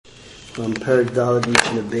Perek Daled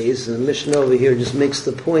Mishnah Beis, and the Mishnah over here just makes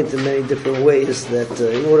the point in many different ways that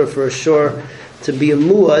in order for a shor to be a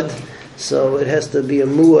muad, so it has to be a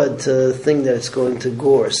muad to thing that it's going to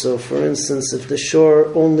gore. So, for instance, if the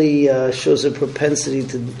shor only shows a propensity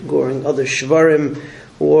to goring other shvarim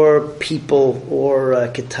or people or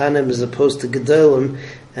ketanim as opposed to gedolim,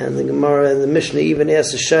 and the Gemara and the Mishnah even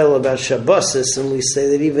asks a shayla about Shabbosis, and we say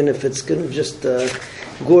that even if it's going to just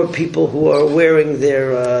gore people who are wearing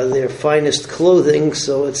their finest clothing,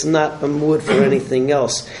 so it's not a muad for anything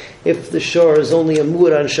else. If the shor is only a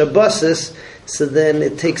muad on Shabbosis, so then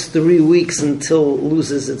it takes 3 weeks until it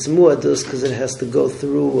loses its muadus, because it has to go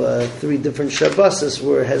through 3 different Shabbosis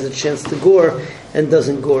where it has a chance to gore and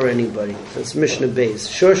doesn't gore anybody. That's Mishnah Beis.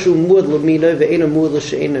 Shor shu muad l'minai ve'ena muad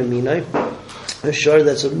l'she'ena minai. A shor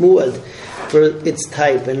that's a muad for its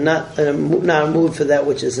type and not a muad for that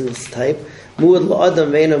which isn't its type. Muad la'adam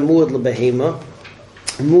ve'ena muad l'behema.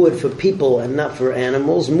 Muad for people and not for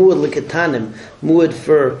animals. Muad l'ketanim. Muad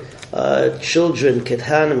for children,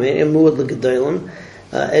 ketanim, and muad l'gedolim.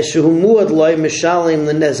 Eshehu muad loy mishalim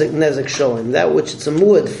l'nezek sholim. That which it's a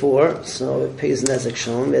muad for, so it pays nezek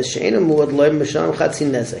sholim. Eshe'ena muad loy mishalim chatzi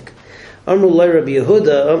nezek. Amru loy Rabbi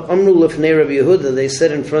Yehuda, Amru lefnei Rabbi Yehuda, they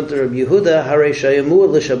said in front of Rabbi Yehuda, Harei shaya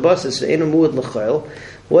muad l'shabbosis ve'ena muad l'chayil.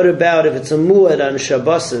 What about if it's a muad on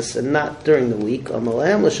Shabbosis and not during the week?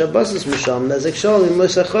 Amalahem l'Shabbosis mishalem nezek sholim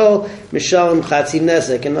musachol mishalem chatzi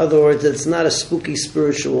nezek. In other words, it's not a spooky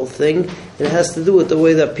spiritual thing. It has to do with the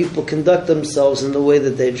way that people conduct themselves and the way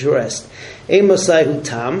that they're dressed. Emasai hu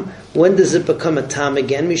tam. When does it become a tam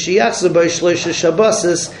again? Mishiyachzor by shloisha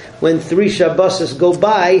Shabbosis, when 3 Shabbosis go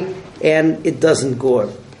by and it doesn't gore.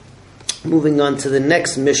 Moving on to the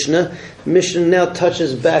next Mishnah. Mishnah now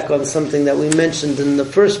touches back on something that we mentioned in the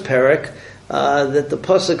first parak, that the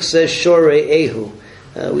pasuk says shorei ehu.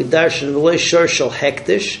 We darshan v'lo shor shel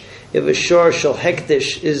hektish. If a shor shel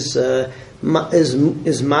hektish is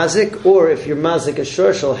mazik, or if you're mazik a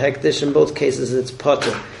shor shel hektish, in both cases it's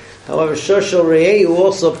potter. However, shor shel re'ehu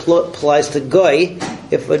also applies to goy.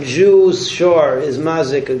 If a Jew's shor is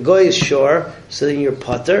mazik a goy's shor, so then you're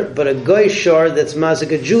potter. But a goy's shor that's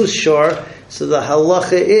mazik a Jew's shor, so the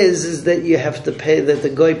halacha is that you have to pay, that the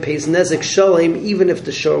goy pays nezek sholim even if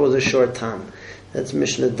the shor was a shor tam. That's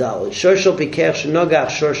Mishnah Daled. Shor shel pikech shenogach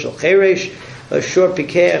shor shel cheresh. A shor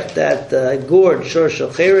pikech that gored shor shel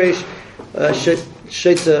cheresh.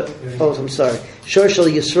 Shor shel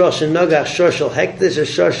Yisrael shenogach shor shel hektish, or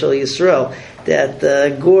shor shel Yisrael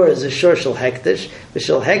that gore is a shor shel hektish.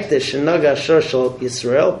 V'shel hektish shenogach shor shel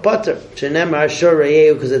Yisrael potter. Shenemar shor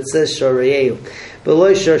re'ehu, because it says shor re'ehu. But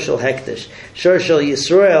lo shor shel hektish. Shor shel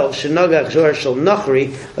Yisrael shenogach shor shel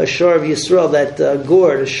nachri, a shor of Yisrael that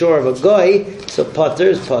gored a shor of a goy, so potter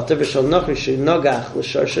is potter. V'shel nachri shenogach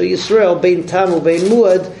l'shor shel Yisrael bein tam u'bein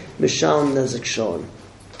muad mishalem nezek sholim.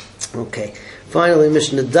 Okay. Finally,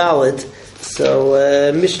 Mishnah Daled. So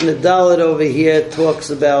Mishnah Daled over here talks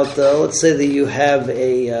about, let's say that you have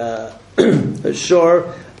a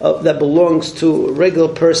shor that belongs to a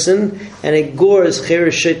regular person, and it gores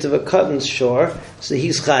cheresh shet of a cotton shor, so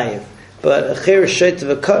he's chayiv. But a cheresh shet of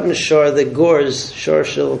a cotton shor that gores shor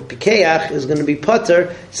shel pikeach is going to be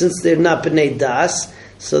potter, since they're not b'nei das.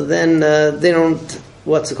 So then they don't,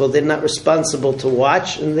 they're not responsible to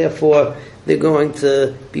watch, and therefore they're going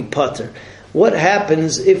to be potter. What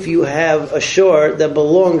happens if you have a shor that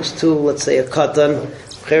belongs to, let's say, a katan,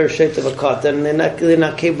 chereshet of a katan, they're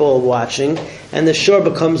not capable of watching, and the shor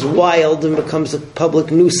becomes wild and becomes a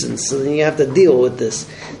public nuisance, so then you have to deal with this.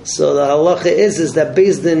 So the halacha is that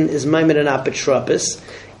Beis Din is maimed an apotropos.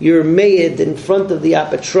 You're made in front of the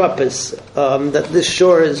apotropos that this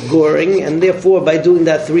shor is goring, and therefore by doing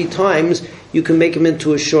that 3 times, you can make him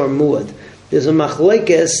into a shor muad. There's a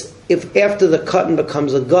machlekes if after the cotton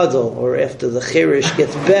becomes a gadol, or after the cherish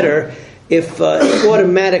gets better, if it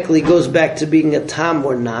automatically goes back to being a tam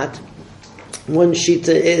or not. One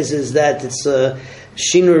shita is that it's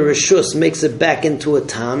shinur reshus makes it back into a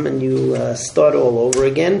tam, and you start all over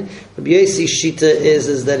again. Rabbi Yossi's shita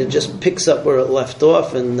is that it just picks up where it left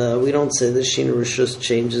off, and we don't say that shinur reshus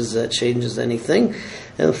changes anything.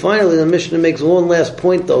 And finally, the Mishnah makes one last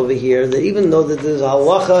point over here, that even though that there's a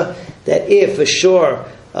halacha that if a shor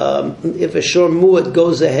muad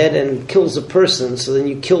goes ahead and kills a person, so then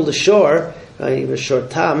you kill the shor, a shor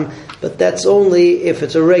tam, but that's only if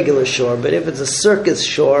it's a regular shor. But if it's a circus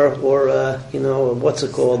shor, or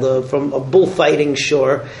from a bullfighting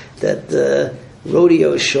shor, that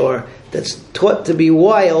rodeo shor, that's taught to be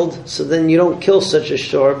wild, so then you don't kill such a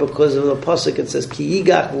shor, because of the pasuk it says ki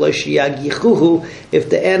yigach lo shiyagichuhu. If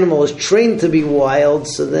the animal is trained to be wild,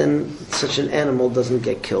 so then such an animal doesn't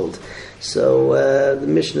get killed. So the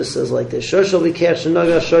Mishnah says like this: Shoshel v'keach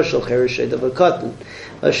shenaga shoshel chereshet of a cotton.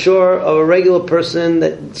 A shore of a regular person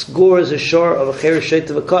that gores a shore of a chereshet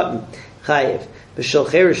of a cotton. Chayiv. B'shel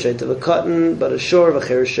chereshet of a cotton, but a shore of a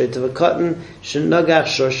chereshet of a cotton. Shenaga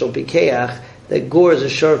shoshel pikeach, that gores a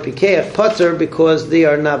shore of pikeach potter, because they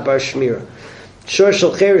are not bar shmira. Shor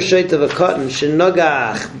shel chereshet of a cotton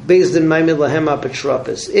shenagach based in maimid lahem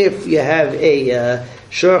apetropis. If you have a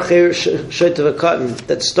shor chereshet of a cotton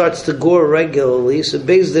that starts to gore regularly, so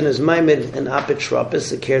based in is maimid and apetropis,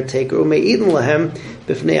 the caretaker, umeidin lahem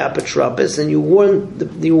b'fnei apetropis, and you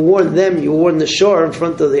warn the shor in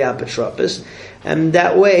front of the apetropis, and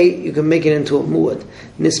that way you can make it into a muad.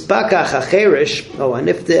 Nispakach acherish.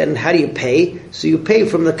 And how do you pay? So you pay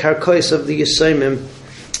from the karkois of the yisayimim,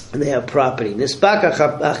 and they have property. Nispakach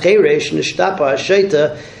acheresh nishtapa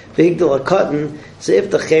ashaita v'higdal cotton. So if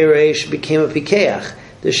the cheresh became a pikeach,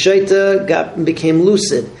 the shaita became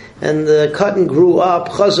lucid, and the cotton grew up.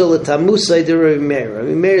 Chazal etamusay de Rabbi Meir.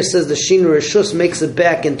 Rabbi Meir says the shin reshus makes it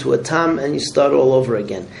back into a tam, and you start all over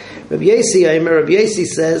again. Rabbi Yasi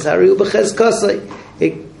says hariu b'chez kasay.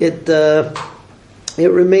 It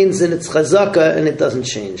remains in its chazaka and it doesn't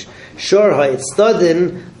change. Shor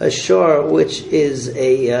ha'etzadin, a shor which is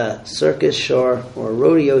a circus shor or a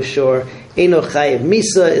rodeo shor, eno chayiv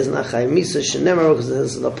misa, is not chayiv misa, shenemar, because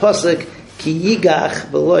this is the pasuk, ki yigach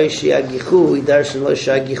v'lo shiagichu, idarshan lo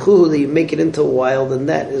shiagichu, that you make it into wild, and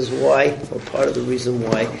that is why, or part of the reason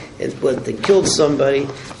why, when they killed somebody,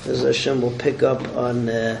 as Hashem will pick up on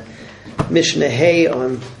Mishnah Hay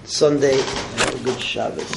on Sunday. Have a good Shabbos.